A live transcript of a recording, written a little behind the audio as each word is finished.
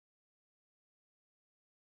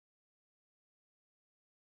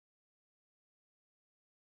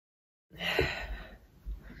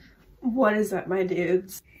What is up, my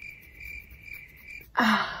dudes?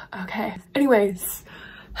 Okay. Anyways,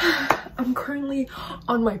 I'm currently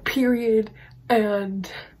on my period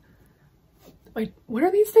and wait, what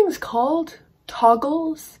are these things called?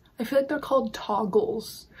 Toggles? I feel like they're called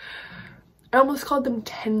toggles. I almost called them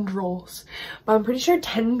tendrils, but I'm pretty sure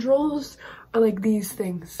tendrils are like these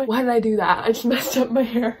things. Why did I do that? I just messed up my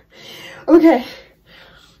hair. Okay,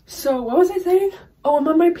 so what was I saying? Oh, I'm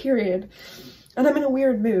on my period and I'm in a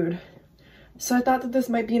weird mood. So I thought that this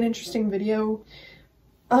might be an interesting video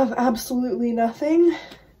of absolutely nothing.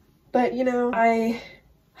 But you know, I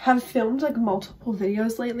have filmed like multiple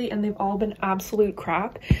videos lately and they've all been absolute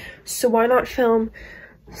crap. So why not film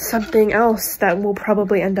something else that will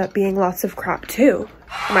probably end up being lots of crap too?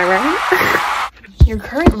 Am I right? You're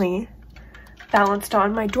currently balanced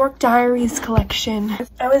on my Dork Diaries collection.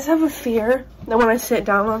 I always have a fear that when I sit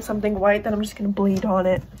down on something white that I'm just gonna bleed on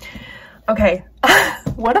it. Okay,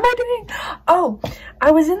 what am I doing? Oh,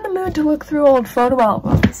 I was in the mood to look through old photo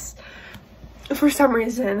albums. For some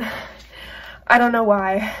reason, I don't know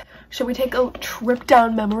why. Should we take a trip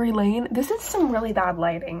down memory lane? This is some really bad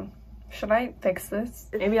lighting. Should I fix this?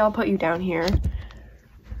 Maybe I'll put you down here.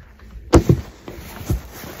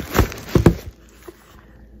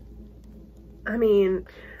 I mean,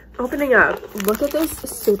 opening up, look at this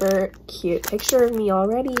super cute picture of me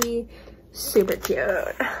already. Super cute.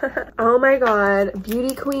 Oh my god,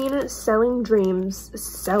 beauty queen selling dreams,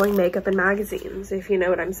 selling makeup in magazines, if you know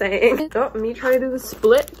what I'm saying. Oh, me trying to do the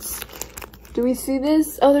splits. Do we see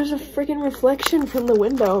this? Oh, there's a freaking reflection from the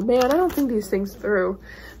window. Man, I don't think these things through.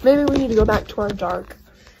 Maybe we need to go back to our dark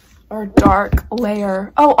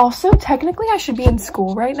layer. Oh, also technically I should be in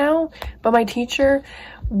school right now, but my teacher,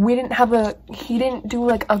 he didn't do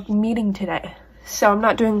like a meeting today. So I'm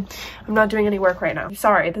not doing any work right now.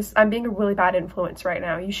 Sorry, I'm being a really bad influence right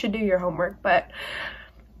now. You should do your homework, but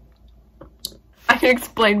I can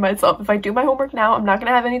explain myself. If I do my homework now, I'm not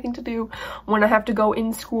gonna have anything to do when I have to go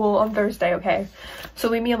in school on Thursday, okay? So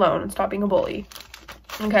leave me alone and stop being a bully,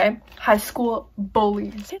 okay? High school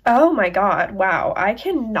bullies. Oh my god, wow, I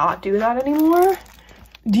cannot do that anymore.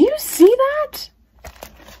 Do you see that?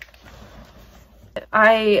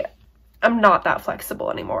 I'm not that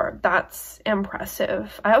flexible anymore. That's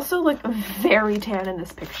impressive. I also look very tan in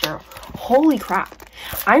this picture. Holy crap.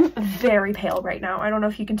 I'm very pale right now. I don't know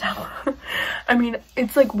if you can tell. I mean,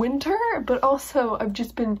 it's like winter, but also I've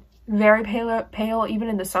just been very pale even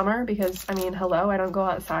in the summer because, I mean, hello, I don't go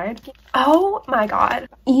outside. Oh my god.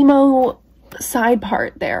 Emo side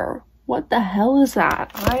part there. What the hell is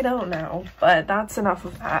that? I don't know, but that's enough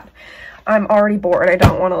of that. I'm already bored. I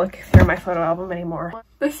don't want to look through my photo album anymore.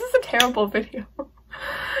 This is a terrible video.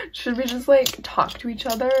 Should we just like talk to each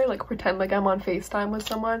other? Like pretend like I'm on FaceTime with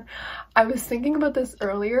someone? I was thinking about this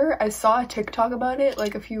earlier. I saw a TikTok about it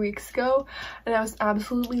like a few weeks ago and I was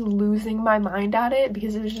absolutely losing my mind at it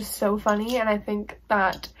because it was just so funny, and I think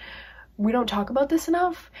that we don't talk about this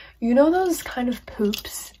enough. You know those kind of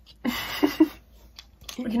poops?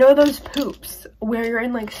 You know those poops where you're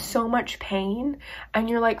in like so much pain and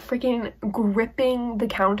you're like freaking gripping the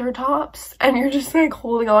countertops and you're just like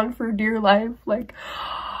holding on for dear life, like,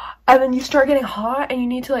 and then you start getting hot and you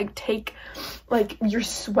need to like take like your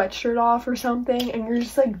sweatshirt off or something and you're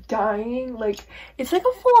just like dying. Like, it's like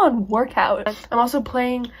a full-on workout. I'm also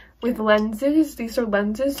playing with lenses. These are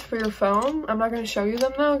lenses for your phone. I'm not going to show you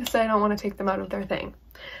them though because I don't want to take them out of their thing,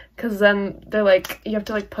 because then they're like, you have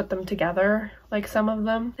to like put them together, like some of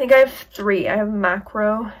them. I think I have 3. I have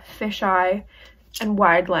macro, fisheye, and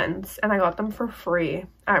wide lens, and I got them for free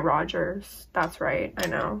at Rogers. That's right, I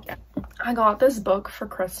know. I got this book for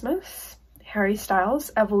Christmas, Harry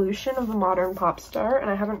Styles' Evolution of a Modern Pop Star,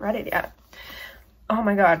 and I haven't read it yet. Oh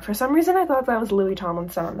my god, for some reason I thought that was Louis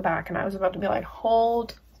Tomlinson on the back, and I was about to be like,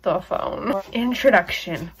 hold the phone.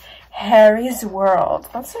 Introduction. Harry's World.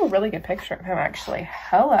 That's a really good picture of him, actually.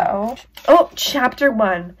 Hello. Oh, chapter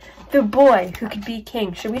 1. The boy who could be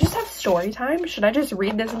king. Should we just have story time? Should I just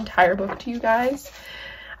read this entire book to you guys?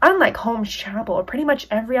 Unlike Holmes Chapel, pretty much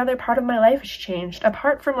every other part of my life has changed,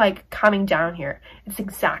 apart from, like, coming down here. It's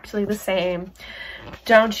exactly the same.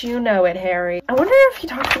 Don't you know it, Harry? I wonder if he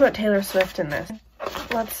talks about Taylor Swift in this.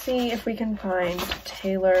 Let's see if we can find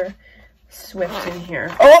Taylor Swift in here.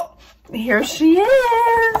 Oh! Here she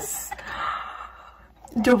is!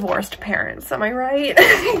 Divorced parents, am I right?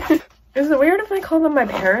 Is it weird if I call them my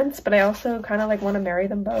parents, but I also kind of like want to marry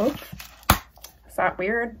them both? Is that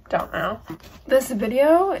weird? Don't know. This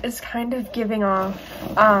video is kind of giving off,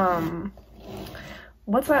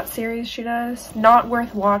 what's that series she does? Not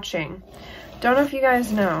Worth Watching. Don't know if you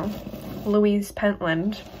guys know Louise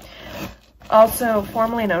Pentland. Also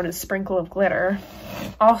formerly known as Sprinkle of Glitter.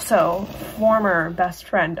 Also former best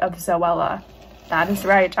friend of Zoella. That is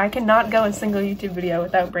right. I cannot go a single YouTube video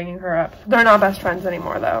without bringing her up. They're not best friends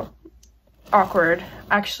anymore though. Awkward.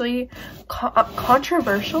 Actually,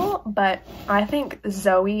 controversial, but I think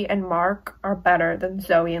Zoe and Mark are better than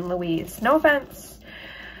Zoe and Louise. No offense,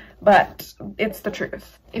 but it's the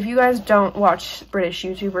truth. If you guys don't watch British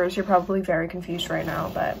YouTubers, you're probably very confused right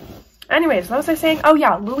now, but anyways, what was I saying? Oh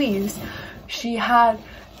yeah, Louise. She had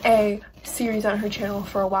a series on her channel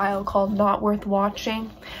for a while called Not Worth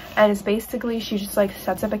Watching, and it's basically she just like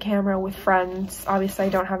sets up a camera with friends. Obviously I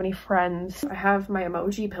don't have any friends. I have my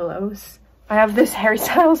emoji pillows. I have this Harry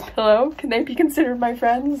Styles pillow. Can they be considered my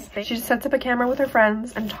friends? She just sets up a camera with her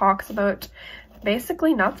friends and talks about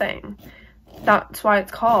basically nothing. That's why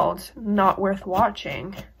it's called Not Worth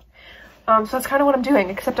Watching. So that's kind of what I'm doing,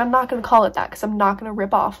 except I'm not going to call it that because I'm not going to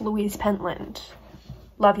rip off Louise Pentland.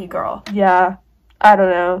 Love you, girl. Yeah, I don't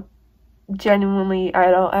know. Genuinely,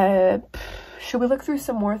 I don't, should we look through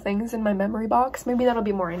some more things in my memory box? Maybe that'll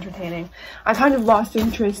be more entertaining. I kind of lost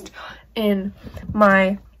interest in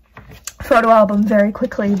my photo album very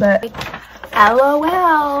quickly, but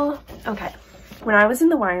LOL. Okay, when I was in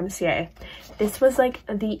the YMCA, this was like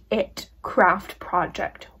the it craft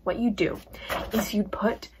project. What you do is you'd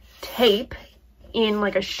put tape in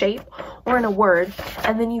like a shape or in a word,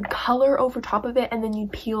 and then you'd color over top of it, and then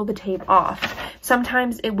you'd peel the tape off.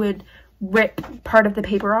 Sometimes it would rip part of the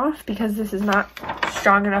paper off because this is not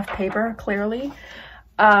strong enough paper, clearly.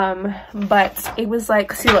 But it was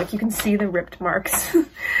like, see, look, you can see the ripped marks.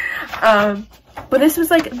 But this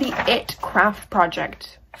was like the it craft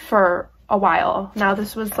project for a while. Now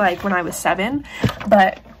this was like when I was 7,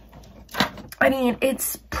 but I mean,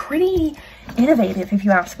 it's pretty innovative if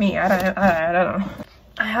you ask me. I don't know.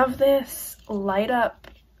 I have this light up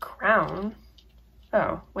crown.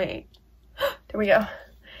 Oh, wait. There we go.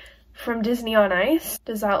 From Disney on Ice.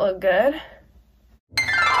 Does that look good?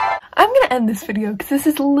 I'm gonna end this video because this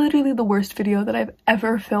is literally the worst video that I've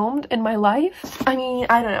ever filmed in my life. I mean,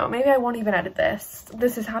 I don't know, maybe I won't even edit this.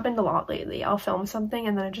 This has happened a lot lately. I'll film something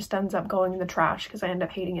and then it just ends up going in the trash because I end up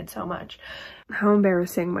hating it so much. How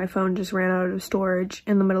embarrassing. My phone just ran out of storage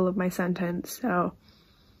in the middle of my sentence, so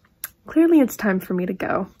clearly it's time for me to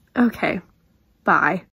go. Okay, bye.